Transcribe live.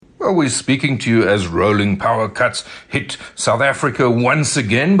Well, we're speaking to you as rolling power cuts hit South Africa once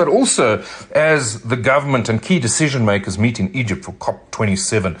again, but also as the government and key decision makers meet in Egypt for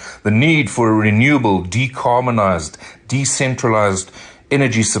COP27. The need for a renewable, decarbonized, decentralized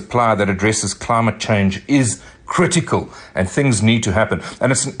energy supply that addresses climate change is critical, and things need to happen.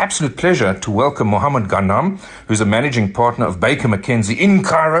 And it's an absolute pleasure to welcome Mohammed Ghanam, who's a managing partner of Baker McKenzie in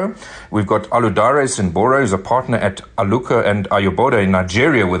Cairo. We've got Aludare Simbora, who's a partner at Aluka and Ayoboda in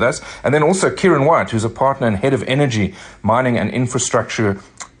Nigeria with us. And then also Kieran White, who's a partner and head of energy, mining and infrastructure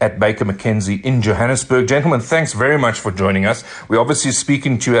at Baker McKenzie in Johannesburg. Gentlemen, thanks very much for joining us. We're obviously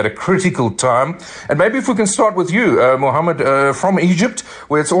speaking to you at a critical time. And maybe if we can start with you, Mohammed, from Egypt,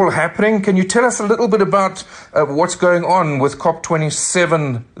 where it's all happening. Can you tell us a little bit about what's going on with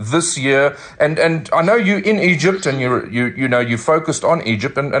COP27 this year? And I know you're in Egypt and you focused on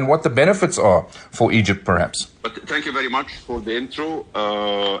Egypt and what the benefits are for Egypt, perhaps. But thank you very much for the intro.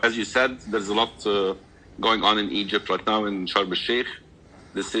 As you said, there's a lot going on in Egypt right now in Sharm el-Sheikh.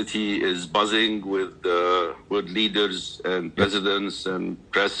 The city is buzzing with leaders and presidents and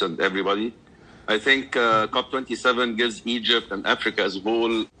press and everybody. I think COP27 gives Egypt and Africa as a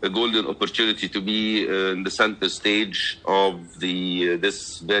whole a golden opportunity to be in the center stage of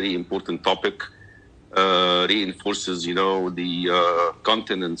this very important topic. Reinforces, the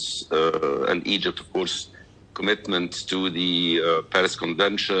continent's and Egypt, of course, commitment to the Paris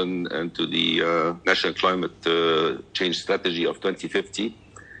Convention and to the National Climate Change Strategy of 2050.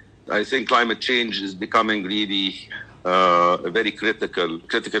 I think climate change is becoming really a very critical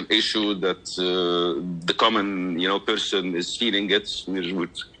issue that the common person is feeling it.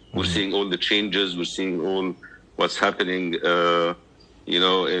 We're seeing all the changes. We're seeing all what's happening in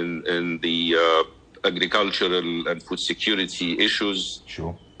the agricultural and food security issues.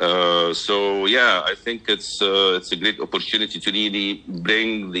 Sure. I think it's a great opportunity to really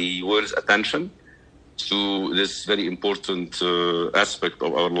bring the world's attention to this very important aspect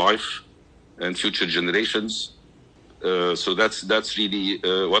of our life and future generations. So that's really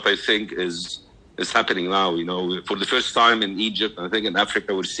what I think is happening now. For the first time in Egypt, and I think in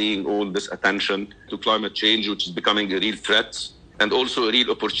Africa, we're seeing all this attention to climate change, which is becoming a real threat and also a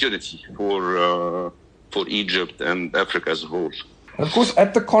real opportunity for Egypt and Africa as a whole. And of course,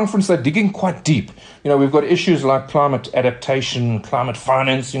 at the conference, they're digging quite deep. We've got issues like climate adaptation, climate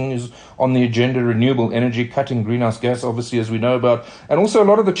financing is on the agenda, renewable energy, cutting greenhouse gas, obviously, as we know about, and also a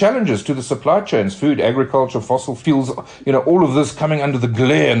lot of the challenges to the supply chains, food, agriculture, fossil fuels, all of this coming under the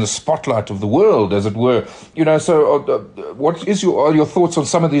glare and the spotlight of the world, as it were. What is your thoughts on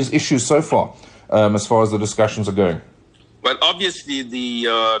some of these issues so far, as far as the discussions are going? Well, obviously, the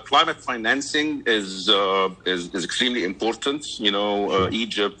climate financing is extremely important. Sure.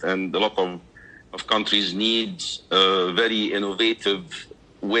 Egypt and a lot of countries need very innovative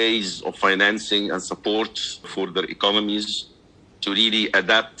ways of financing and support for their economies to really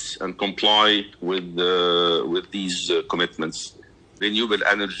adapt and comply with these commitments. Renewable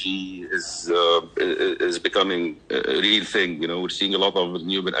energy is becoming a real thing. We're seeing a lot of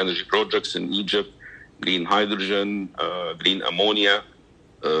renewable energy projects in Egypt. Green hydrogen, green ammonia,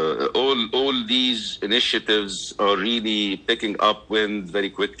 all these initiatives are really picking up wind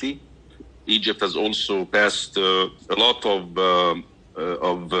very quickly. Egypt has also passed a lot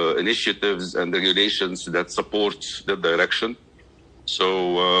of initiatives and regulations that support that direction.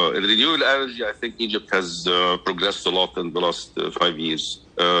 So in renewable energy, I think Egypt has progressed a lot in the last 5 years.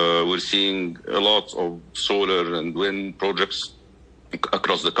 We're seeing a lot of solar and wind projects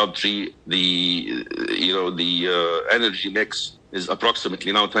across the country. The energy mix is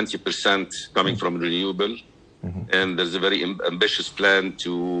approximately now 20% coming from renewable. Mm-hmm. And there's a very ambitious plan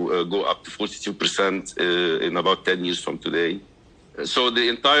to go up to 42% in about 10 years from today. So the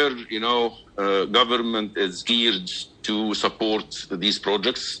entire, government is geared to support these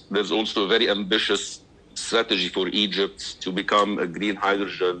projects. There's also a very ambitious strategy for Egypt to become a green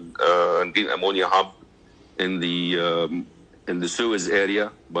hydrogen and green ammonia hub in the Suez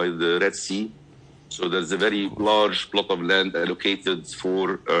area by the Red Sea. So there's a very large plot of land allocated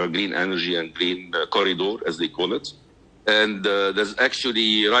for green energy and green corridor, as they call it. And there's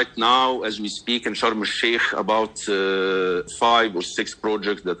actually right now, as we speak in Sharm el-Sheikh, about 5 or 6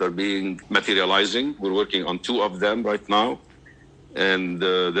 projects that are being materializing. We're working on 2 of them right now. And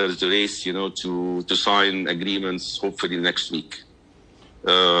there's a race, to sign agreements hopefully next week.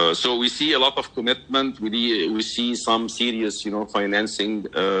 So we see a lot of commitment. We see some serious, financing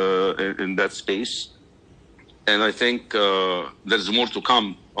in that space. And I think there's more to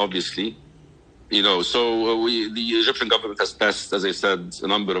come, obviously. The Egyptian government has passed, as I said, a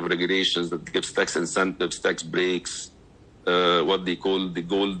number of regulations that gives tax incentives, tax breaks, what they call the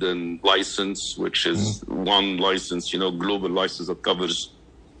golden license, which is one license, global license that covers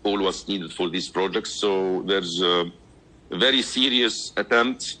all what's needed for these projects. So there's a very serious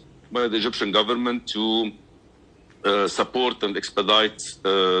attempt by the Egyptian government to support and expedite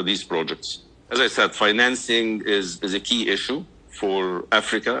these projects. As I said, financing is a key issue for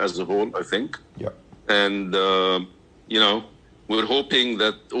Africa as a whole, I think. Yeah. And, we're hoping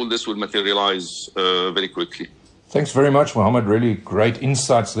that all this will materialize very quickly. Thanks very much, Mohammed. Really great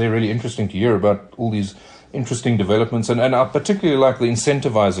insights there. Really interesting to hear about all these interesting developments. And I particularly like the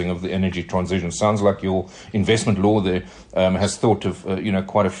incentivizing of the energy transition. Sounds like your investment law there has thought of,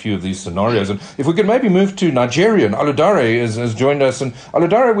 quite a few of these scenarios. And if we could maybe move to Nigeria, and Oludare has joined us. And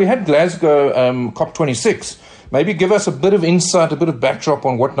Oludare, we had Glasgow COP26. Maybe give us a bit of insight, a bit of backdrop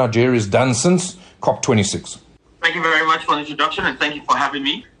on what Nigeria has done since COP26. Thank you very much for the introduction, and thank you for having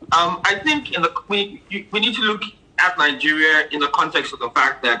me. I think we need to look at Nigeria in the context of the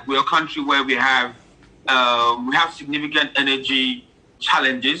fact that we're a country where we have significant energy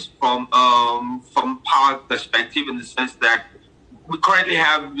challenges from power perspective, in the sense that we currently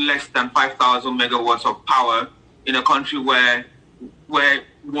have less than 5,000 megawatts of power in a country where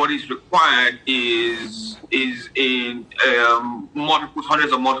what is required is in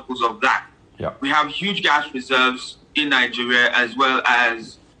hundreds of multiples of that. Yeah. We have huge gas reserves in Nigeria, as well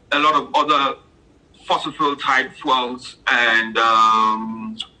as a lot of other fossil fuel type fuels and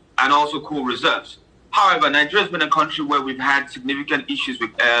also coal reserves. However, Nigeria has been a country where we've had significant issues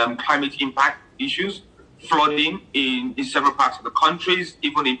with climate impact issues, flooding in several parts of the countries,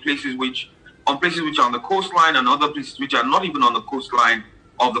 even in places which are on the coastline, and other places which are not even on the coastline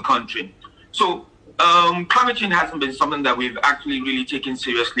of the country. So climate change hasn't been something that we've actually really taken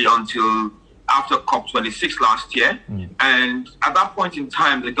seriously until after COP26 last year. And at that point in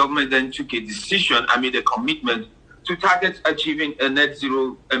time, the government then took a decision and made a commitment to target achieving a net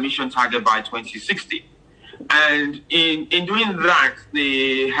zero emission target by 2060. And in doing that,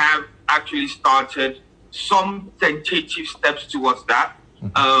 they have actually started some tentative steps towards that.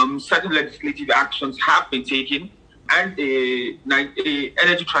 Certain legislative actions have been taken, and a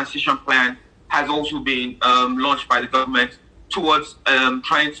energy transition plan has also been launched by the government towards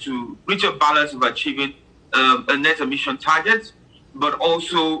trying to reach a balance of achieving a net emission target, but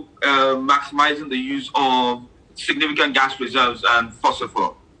also maximizing the use of significant gas reserves and fossil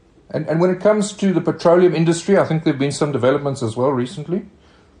fuel. And when it comes to the petroleum industry, I think there have been some developments as well recently.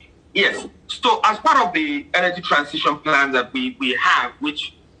 Yes. So as part of the energy transition plan that we have,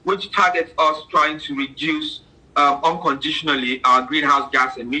 which targets us trying to reduce unconditionally our greenhouse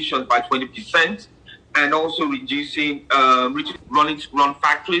gas emissions by 20%, and also reducing running to run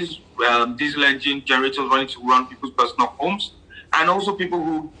factories, diesel engine generators running to run people's personal homes, and also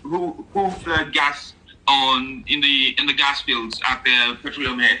people who flare gas in the gas fields at the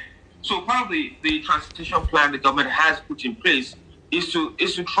petroleum head. So part of the transition plan the government has put in place is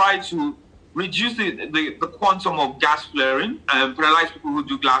to try to reduce the quantum of gas flaring, penalize people who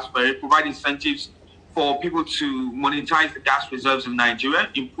do gas flaring, provide incentives for people to monetize the gas reserves in Nigeria,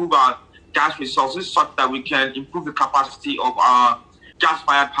 improve our gas resources such that we can improve the capacity of our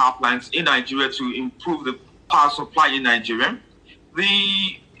gas-fired power plants in Nigeria to improve the power supply in Nigeria.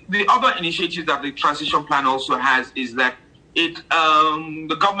 The other initiatives that the transition plan also has is that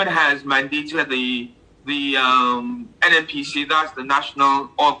the government has mandated the NNPC, that's the National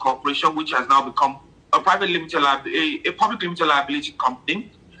Oil Corporation, which has now become a public limited liability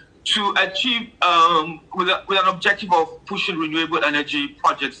company, to achieve with an objective of pushing renewable energy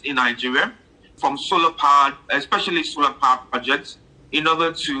projects in Nigeria, from solar power, especially solar power projects, in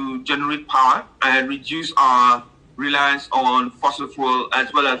order to generate power and reduce our reliance on fossil fuel,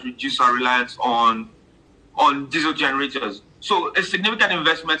 as well as reduce our reliance on diesel generators. So a significant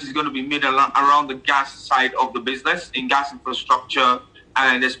investment is going to be made around the gas side of the business, in gas infrastructure,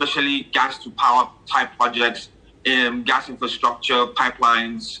 and especially gas to power type projects, gas infrastructure,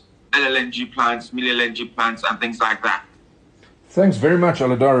 pipelines, LLNG plants, mini LNG plants, and things like that. Thanks very much,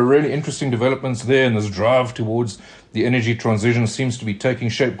 Oludare. Really interesting developments there, and this drive towards the energy transition seems to be taking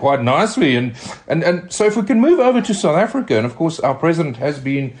shape quite nicely. And so if we can move over to South Africa, and of course our president has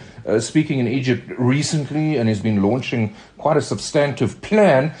been speaking in Egypt recently and has been launching quite a substantive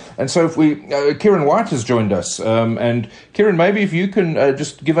plan. And so if Kieran White has joined us. And Kieran, maybe if you can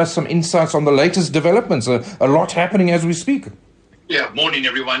just give us some insights on the latest developments, a lot happening as we speak. Yeah, morning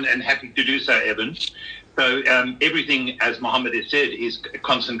everyone, and happy to do so, Evan. So everything, as Mohammed has said, is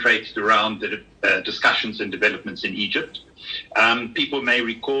concentrated around the discussions and developments in Egypt. People may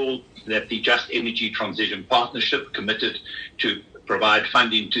recall that the Just Energy Transition Partnership committed to provide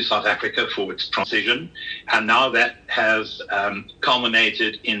funding to South Africa for its transition. And now that has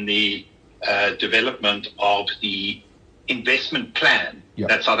culminated in the development of the investment plan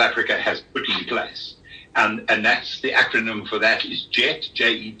that South Africa has put in place. And that's the acronym for that is JET,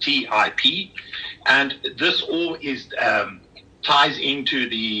 J-E-T-I-P. And this all is ties into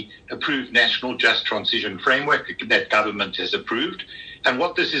the approved National Just Transition Framework that government has approved. And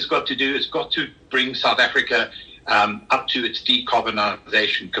what this has got to do is got to bring South Africa up to its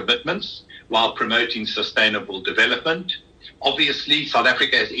decarbonisation commitments while promoting sustainable development. Obviously, South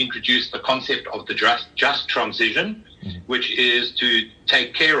Africa has introduced the concept of the just transition, which is to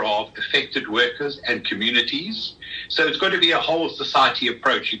take care of affected workers and communities. So it's got to be a whole society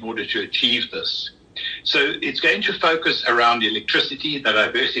approach in order to achieve this. So it's going to focus around electricity, the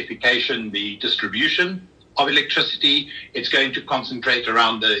diversification, the distribution of electricity. It's going to concentrate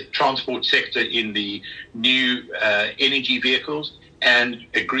around the transport sector in the new energy vehicles and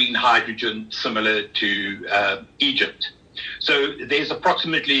a green hydrogen similar to Egypt. So there's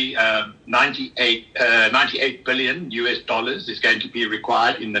approximately 98 billion US dollars is going to be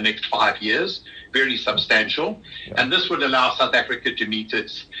required in the next 5 years, very substantial. And this would allow South Africa to meet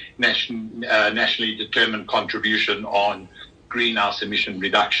its nationally determined contribution on greenhouse emission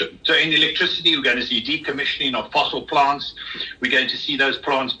reduction. So in electricity, we're going to see decommissioning of fossil plants. We're going to see those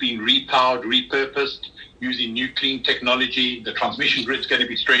plants being repowered, repurposed, using new clean technology. The transmission grid is going to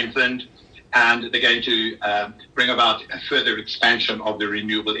be strengthened. And they're going to bring about a further expansion of the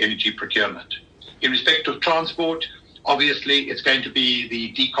renewable energy procurement. In respect of transport, obviously, it's going to be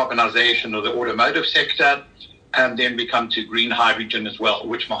the decarbonisation of the automotive sector, and then we come to green hydrogen as well,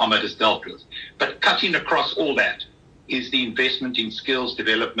 which Mohammed has dealt with. But cutting across all that is the investment in skills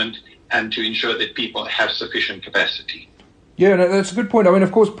development and to ensure that people have sufficient capacity. Yeah, no, that's a good point. I mean,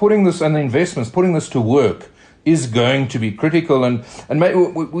 of course, putting this and the investments, putting this to work is going to be critical. And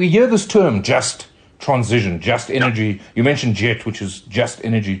we hear this term, just transition, just energy. You mentioned JET, which is just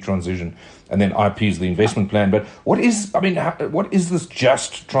energy transition, and then IP is the investment plan. But what is this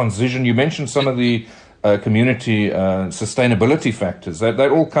just transition? You mentioned some of the community sustainability factors. That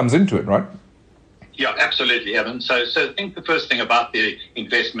all comes into it, right? Yeah, absolutely, Evan. So I think the first thing about the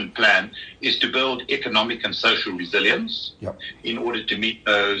investment plan is to build economic and social resilience in order to meet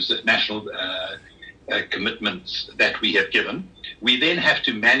those national commitments that we have given. We then have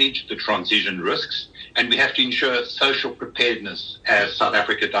to manage the transition risks, and we have to ensure social preparedness as South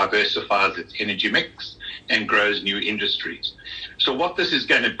Africa diversifies its energy mix and grows new industries. So what this is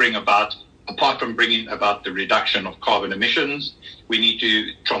going to bring about, apart from bringing about the reduction of carbon emissions, we need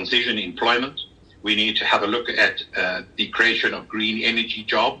to transition employment. We need to have a look at the creation of green energy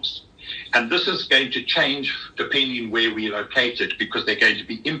jobs. And this is going to change depending where we're located, because they're going to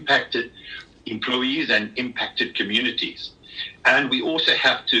be impacted employees and impacted communities. And we also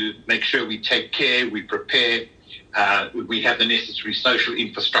have to make sure we take care, we prepare, we have the necessary social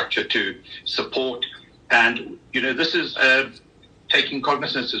infrastructure to support. And, this is taking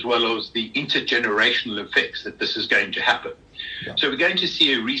cognizance as well as the intergenerational effects that this is going to happen. Yeah. So we're going to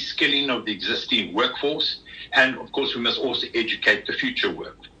see a reskilling of the existing workforce. And, of course, we must also educate the future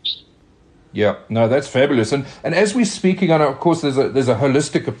workforce. Yeah, no, that's fabulous. And as we're speaking on, of course, there's a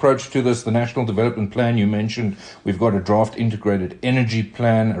holistic approach to this. The National Development Plan you mentioned, we've got a draft integrated energy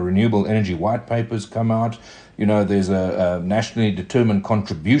plan, a renewable energy white paper's come out. There's a nationally determined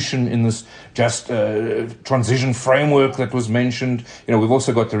contribution in this just transition framework that was mentioned. We've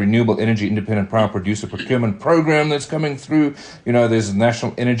also got the Renewable Energy Independent Power Producer Procurement Program that's coming through. There's the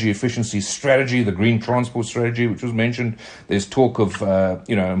National Energy Efficiency Strategy, the Green Transport Strategy, which was mentioned. There's talk of,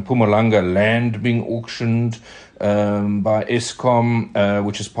 Mpumalanga land being auctioned by Eskom,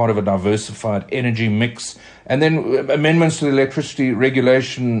 which is part of a diversified energy mix. And then amendments to the Electricity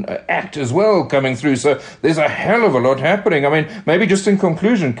Regulation Act as well coming through. So there's a hell of a lot happening. I mean, maybe just in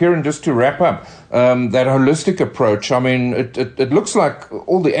conclusion, Kieran, just to wrap up, that holistic approach, I mean, it looks like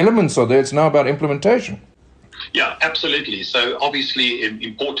all the elements are there. It's now about implementation. Yeah, absolutely. So obviously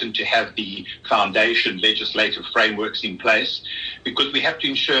important to have the foundation legislative frameworks in place, because we have to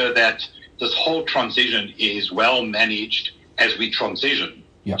ensure that this whole transition is well managed as we transition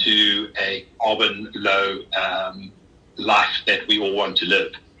to a carbon low life that we all want to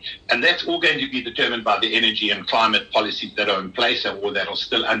live. And that's all going to be determined by the energy and climate policies that are in place or that are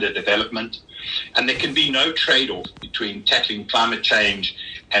still under development. And there can be no trade-off between tackling climate change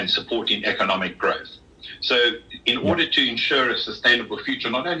and supporting economic growth. So in order to ensure a sustainable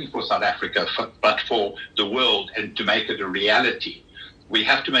future, not only for South Africa, but for the world, and to make it a reality, we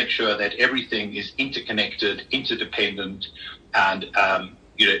have to make sure that everything is interconnected, interdependent, and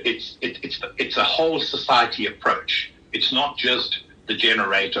it's a whole society approach It's not just the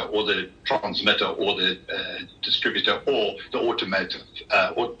generator or the transmitter or the distributor or the automotive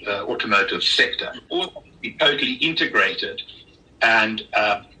sector. All has to be totally integrated, and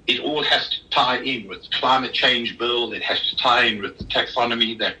it all has to tie in with the climate change bill. It has to tie in with the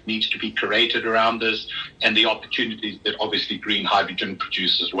taxonomy that needs to be created around this, and the opportunities that obviously green hydrogen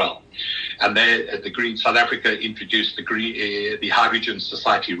produces as well. And South Africa introduced the Hydrogen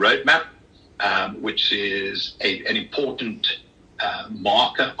Society Roadmap, which is an important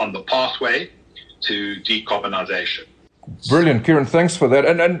marker on the pathway to decarbonisation. Brilliant, Kieran. Thanks for that.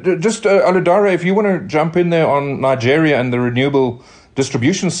 And just, Oludare, if you want to jump in there on Nigeria and the renewable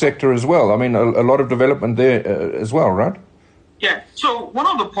distribution sector as well. I mean, a lot of development there as well, right? Yeah. So one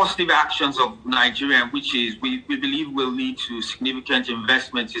of the positive actions of Nigeria, which is we believe will lead to significant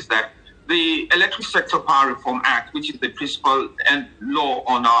investment, is that the Electric Sector Power Reform Act, which is the principal and law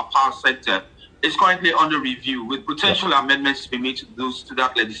on our power sector, is currently under review with potential amendments to be made to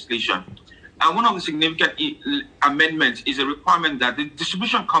that legislation. And one of the significant amendments is a requirement that the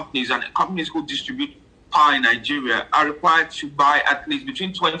distribution companies and companies who distribute power in Nigeria are required to buy at least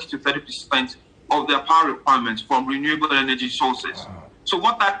between 20 to 30% of their power requirements from renewable energy sources. So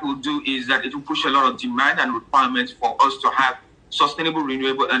what that will do is that it will push a lot of demand and requirements for us to have sustainable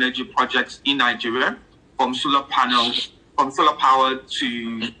renewable energy projects in Nigeria, from solar panels, from solar power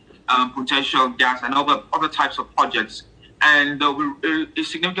to potential gas and other types of projects. And a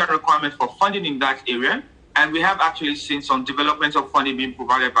significant requirement for funding in that area. And we have actually seen some developmental funding being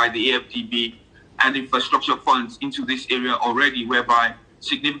provided by the AFDB and infrastructure funds into this area already, whereby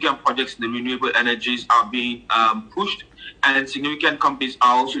significant projects in the renewable energies are being pushed, and significant companies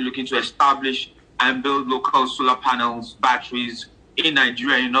are also looking to establish and build local solar panels, batteries in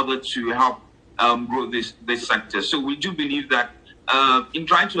Nigeria in order to help grow this sector. So we do believe that in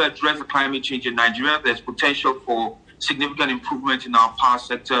trying to address the climate change in Nigeria, there's potential for significant improvement in our power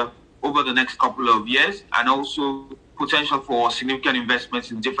sector over the next couple of years, and also potential for significant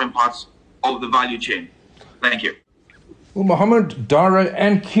investments in different parts of the value chain. Thank you. Well, Mohammed, Dara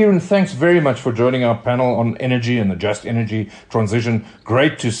and Kieran, thanks very much for joining our panel on energy and the just energy transition.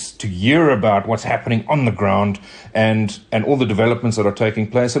 Great to hear about what's happening on the ground and all the developments that are taking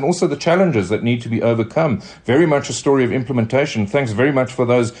place, and also the challenges that need to be overcome. Very much a story of implementation. Thanks very much for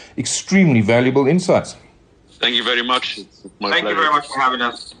those extremely valuable insights. Thank you very much. It's my pleasure. Thank you very much for having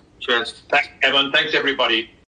us. Cheers. Thanks, Evan. Thanks, everybody.